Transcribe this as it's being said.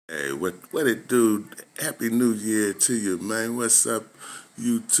Hey, what it do? Happy New Year to you, man. What's up,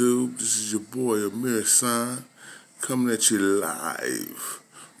 YouTube? This is your boy Amir San coming at you live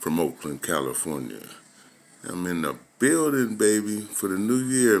from Oakland, California. I'm in the building, baby, for the new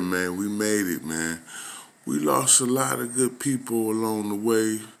year, man. We made it, man. We lost a lot of good people along the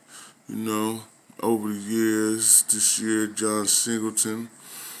way, over the years. This year, John Singleton,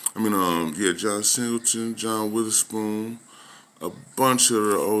 John Witherspoon, a bunch of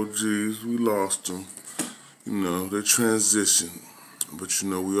the OGs, we lost them. They transitioned. But,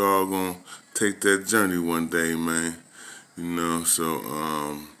 we all gonna take that journey one day, man.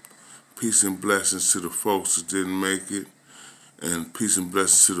 Peace and blessings to the folks that didn't make it, and peace and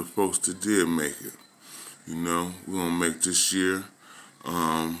blessings to the folks that did make it. We're gonna make this year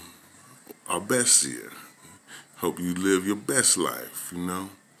our best year. Hope you live your best life,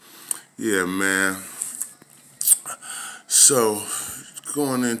 Yeah, man. So,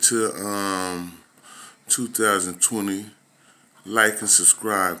 going into 2020, like and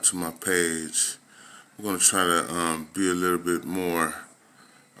subscribe to my page. I'm going to try to be a little bit more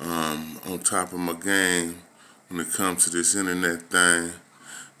on top of my game when it comes to this internet thing.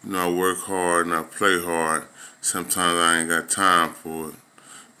 I work hard and I play hard. Sometimes I ain't got time for it,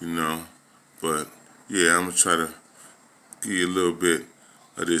 But, yeah, I'm going to try to give you a little bit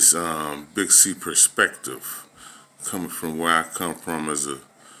of this Big C perspective. Coming from where I come from as a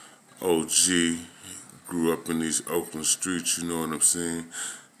OG, grew up in these Oakland streets, you know what I'm saying?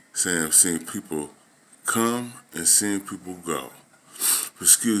 I've seen people come and seen people go.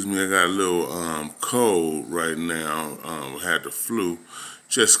 Excuse me, I got a little cold right now. I had the flu,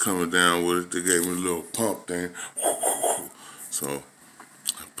 just coming down with it. They gave me a little pump thing. So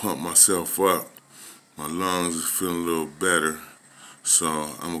I pumped myself up. My lungs are feeling a little better. So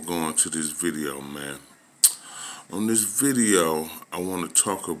I'm going to go on to this video, man. On this video, I want to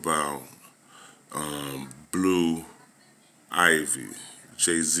talk about Blue Ivey,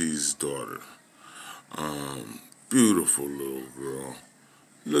 Jay-Z's daughter. Beautiful little girl.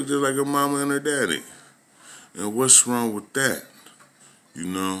 Looked just like her mama and her daddy. And what's wrong with that?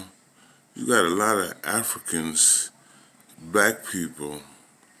 You got a lot of Africans, black people,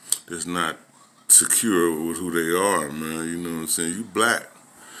 that's not secure with who they are, man. You know what I'm saying? You black.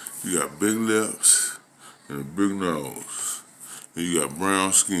 You got big lips and a big nose. And you got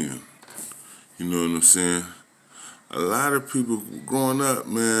brown skin. You know what I'm saying? A lot of people growing up,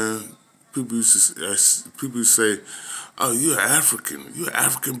 man, people used to say, "Oh, you're African. You're an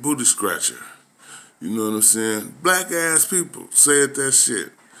African booty scratcher." You know what I'm saying? Black ass people say that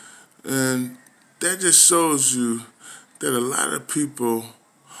shit. And that just shows you that a lot of people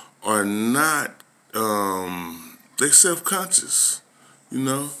are not, they self-conscious,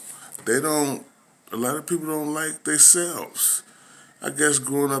 a lot of people don't like themselves. I guess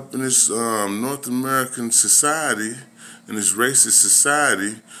growing up in this North American society, in this racist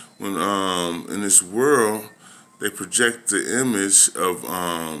society, when in this world, they project the image of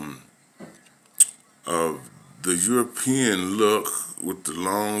the European look with the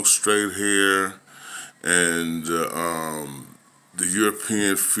long straight hair and the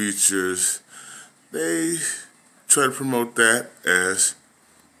European features. They try to promote that as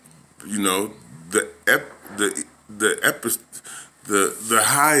the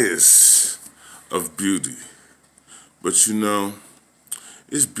highest of beauty. But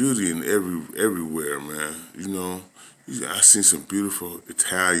it's beauty in everywhere, man. I seen some beautiful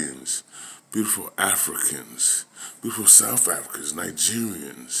Italians, beautiful Africans, beautiful South Africans,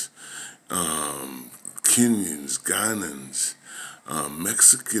 Nigerians, Kenyans, Ghanans,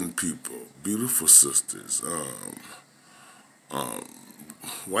 Mexican people, beautiful sisters,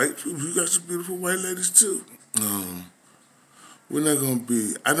 white people. You got some beautiful white ladies too. We're not gonna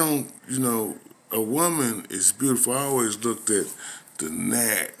be. I don't. A woman is beautiful. I always looked at the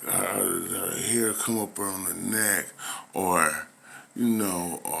neck, her hair come up on the neck, or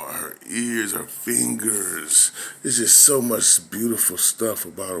her ears, her fingers. There's just so much beautiful stuff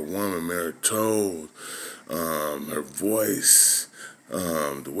about a woman, man. Her toes, her voice,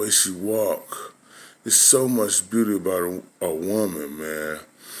 the way she walk. There's so much beauty about a woman, man.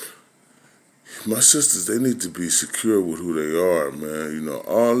 My sisters, they need to be secure with who they are, man.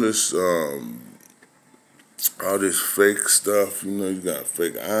 All this fake stuff, you got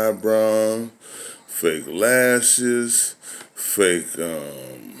fake eyebrows, fake lashes, fake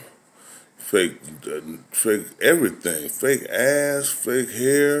everything, fake ass, fake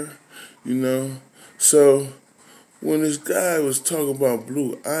hair, So when this guy was talking about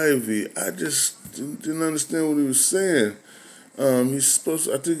Blue Ivey, I just didn't understand what he was saying. I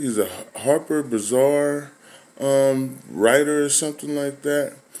think he's a Harpers Bazaar writer or something like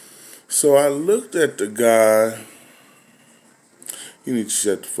that. So I looked at the guy. You need to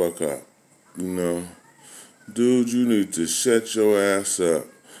shut the fuck up. You know, dude, you need to shut your ass up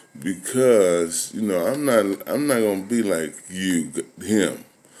because I'm not gonna be like him.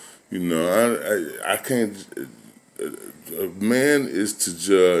 You know, I can't. A man is to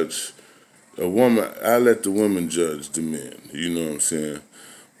judge a woman. I let the women judge the men. You know what I'm saying?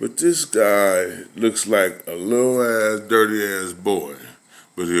 But this guy looks like a little ass, dirty ass boy,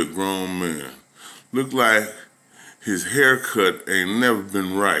 but he a grown man. Look like his haircut ain't never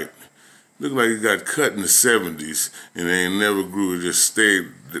been right. Look like he got cut in the 70s and ain't never grew. It just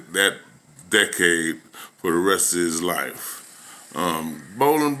stayed that decade for the rest of his life.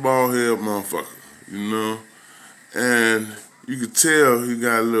 Bowling ball head motherfucker, you know? And you could tell he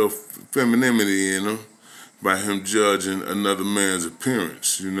got a little femininity in him by him judging another man's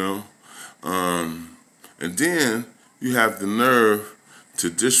appearance, you know? And then you have the nerve to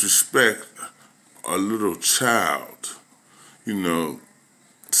disrespect a little child, you know?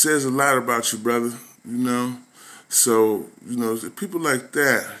 Says a lot about you, brother, you know? So, people like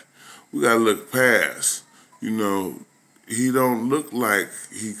that, we gotta look past. You know, he don't look like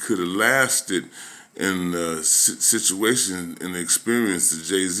he could have lasted in the situation and the experience that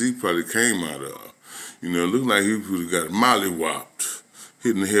Jay-Z probably came out of. You know, it looked like he would have got mollywopped,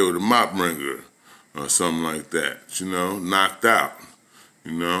 hit in the head with a mop wringer or something like that, you know, knocked out,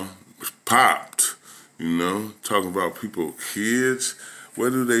 you know, popped, you know, talking about people, kids. Where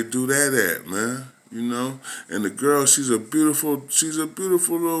do they do that at, man? You know? And the girl, she's a beautiful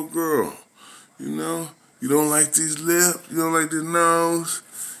little girl. You know? You don't like these lips? You don't like the nose?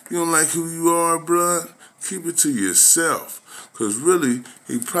 You don't like who you are, bruh? Keep it to yourself. Because really,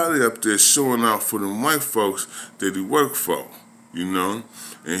 he probably up there showing out for them white folks that he worked for. You know?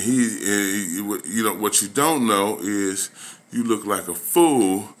 And what you don't know is you look like a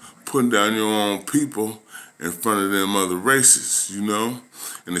fool putting down your own people in front of them other races, you know?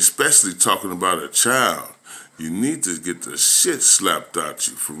 And especially talking about a child. You need to get the shit slapped out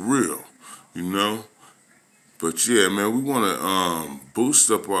you, for real, you know? But yeah, man, we want to boost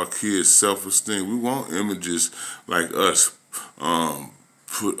up our kids' self-esteem. We want images like us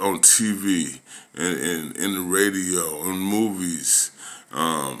put on TV and in the radio, in movies,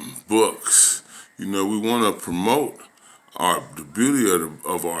 books. You know, we want to promote the beauty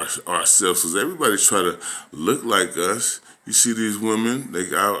of ourselves, because everybody try to look like us. You see these women.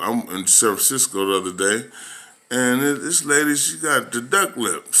 I'm in San Francisco the other day, and this lady, she got the duck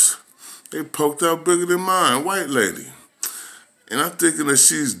lips. They poked out bigger than mine, white lady. And I'm thinking that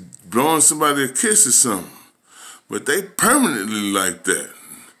she's blowing somebody a kiss or something. But they permanently like that.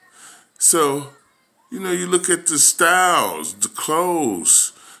 So, you know, you look at the styles, the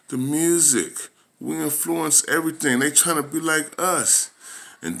clothes, the music. We influence everything. They trying to be like us.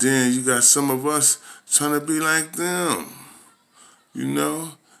 And then you got some of us trying to be like them. You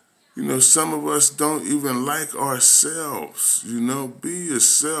know? You know, some of us don't even like ourselves. You know, be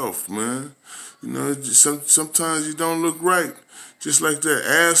yourself, man. You know, sometimes you don't look right. Just like that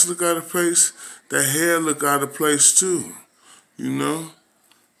ass look out of place, that hair look out of place too. You know?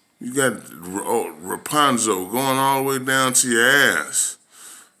 You got Rapunzel going all the way down to your ass.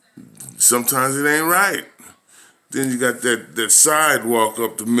 Sometimes it ain't right. Then you got that sidewalk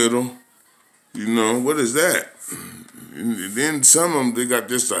up the middle. You know, what is that? And then some of them, they got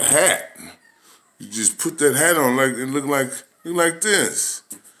just a hat. You just put that hat on, like it look like this.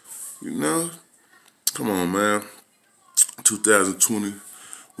 You know? Come on, man. 2020,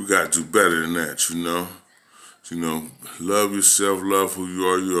 we gotta do better than that, you know? You know, love yourself, love who you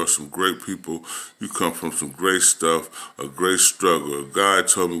are. You are some great people. You come from some great stuff, a great struggle. A guy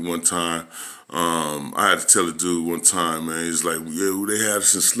told me one time, I had to tell a dude one time, man, he's like, yeah, they had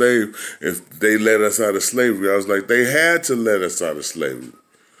us enslaved if they let us out of slavery. I was like, they had to let us out of slavery.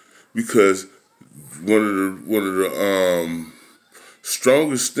 Because one of the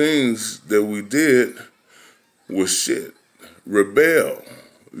strongest things that we did was shit. Rebel,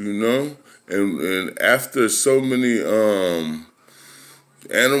 you know? And after so many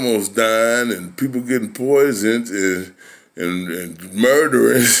animals dying and people getting poisoned and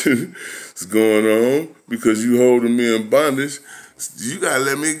murder is going on because you holding me in bondage, you gotta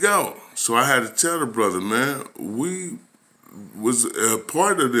let me go. So I had to tell the brother, man, we was a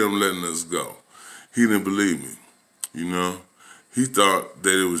part of them letting us go. He didn't believe me, you know? He thought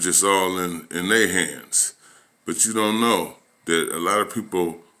that it was just all in their hands. But you don't know that a lot of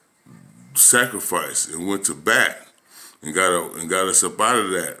people sacrificed and went to bat and got us up out of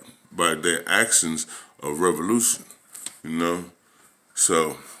that by their actions of revolution, you know?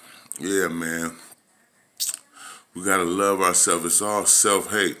 So, yeah, man, we gotta love ourselves. It's all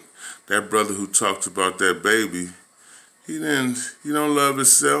self-hate. That brother who talked about that baby, he don't love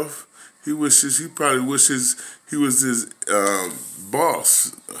himself. He probably wishes he was his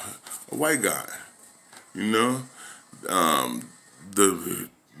boss, a white guy. You know, um,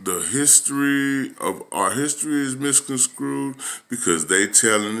 the history of our history is misconstrued because they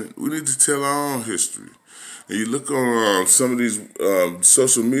telling it. We need to tell our own history. And you look on some of these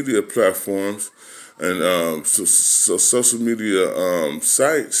social media platforms and social media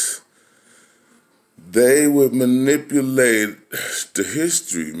sites, they would manipulate the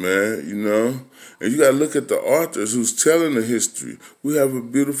history, man, you know? And you gotta look at the authors who's telling the history. We have a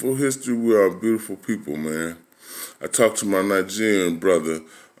beautiful history. We are beautiful people, man. I talked to my Nigerian brother.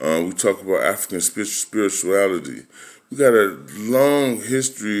 We talk about African spirituality. We got a long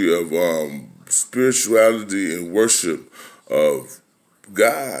history of spirituality and worship of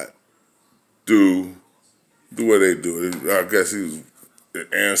God through the way they do it. I guess he was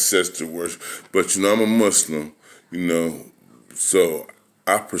ancestor worship, but you know I'm a Muslim, you know, so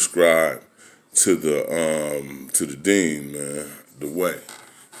I prescribe to the deen, man, the way,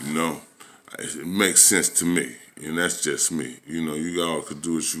 you know. It makes sense to me, and that's just me. You know, you all could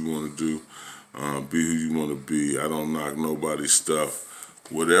do what you want to do, be who you want to be. I don't knock nobody's stuff.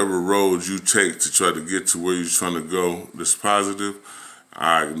 Whatever road you take to try to get to where you're trying to go that's positive,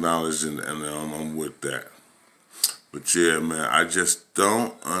 I acknowledge and I'm with that. But yeah, man, I just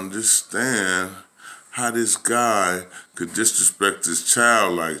don't understand how this guy could disrespect his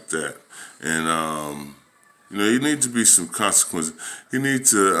child like that. And, you know, he needs to be some consequences. He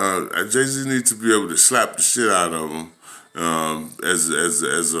needs to, Jay-Z needs to be able to slap the shit out of him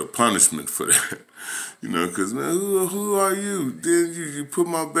as a punishment for that. You know, because, man, who are you? Then you put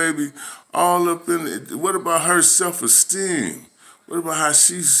my baby all up in it. What about her self-esteem? What about how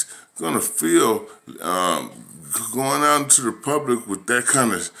she's going to feel going out into the public with that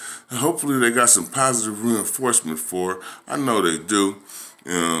kind of... Hopefully they got some positive reinforcement for her. I know they do.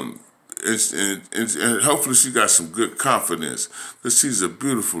 And hopefully she got some good confidence, because she's a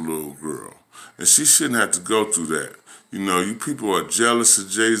beautiful little girl. And she shouldn't have to go through that. You know, you people are jealous of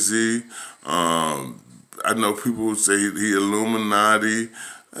Jay-Z. I know people who say he Illuminati.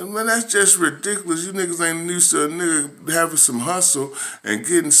 And man, that's just ridiculous. You niggas ain't used to a nigga having some hustle and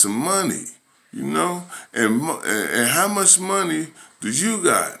getting some money, you know? And how much money do you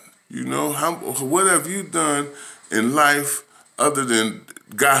got? You know, what have you done in life other than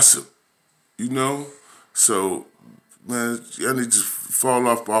gossip, you know? So, man, I need to fall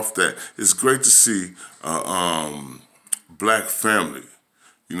off that. It's great to see black family,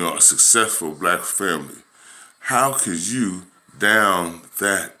 you know, a successful black family. How could you down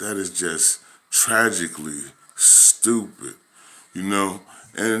that? That is just tragically stupid, you know?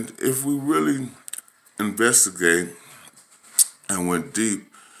 And if we really investigate and went deep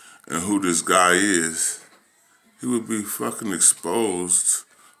in who this guy is, he would be fucking exposed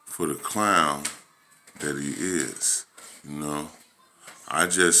for the clown that he is, you know? I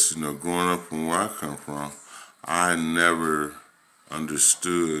just, you know, growing up from where I come from, I never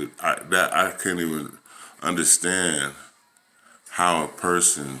understood, I can't even understand how a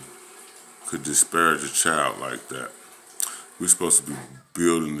person could disparage a child like that. We're supposed to be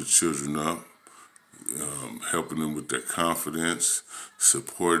building the children up, helping them with their confidence,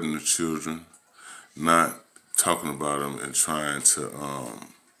 supporting the children, not talking about them and trying to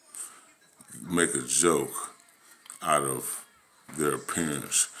make a joke out of their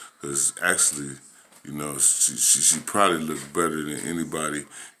appearance. Because actually, you know, she probably looked better than anybody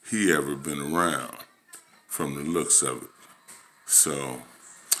he ever been around from the looks of it. So,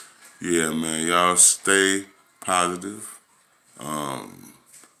 yeah, man, y'all stay positive.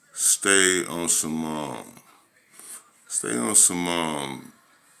 Stay on some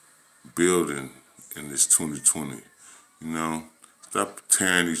building in this 2020. You know, stop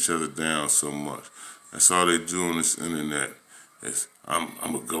tearing each other down so much. That's all they do on this internet. Is I'm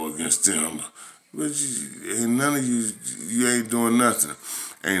gonna go against them. But ain't none of you ain't doing nothing.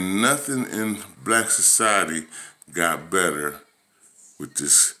 Ain't nothing in black society got better with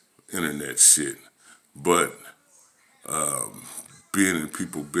this internet shit, but being in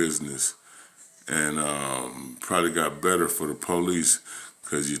people's business, and probably got better for the police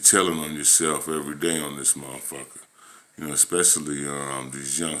because you're telling on yourself every day on this motherfucker. You know, especially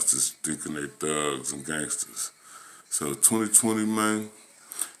these youngsters thinking they thugs and gangsters. So 2020, man,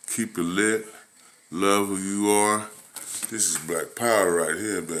 keep it lit. Love who you are. This is Black Power right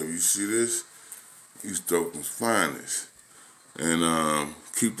here, baby. You see this? East Oakland's finest. And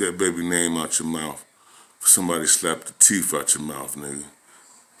keep that baby name out your mouth. Somebody slap the teeth out your mouth, nigga.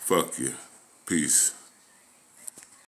 Fuck you. Peace.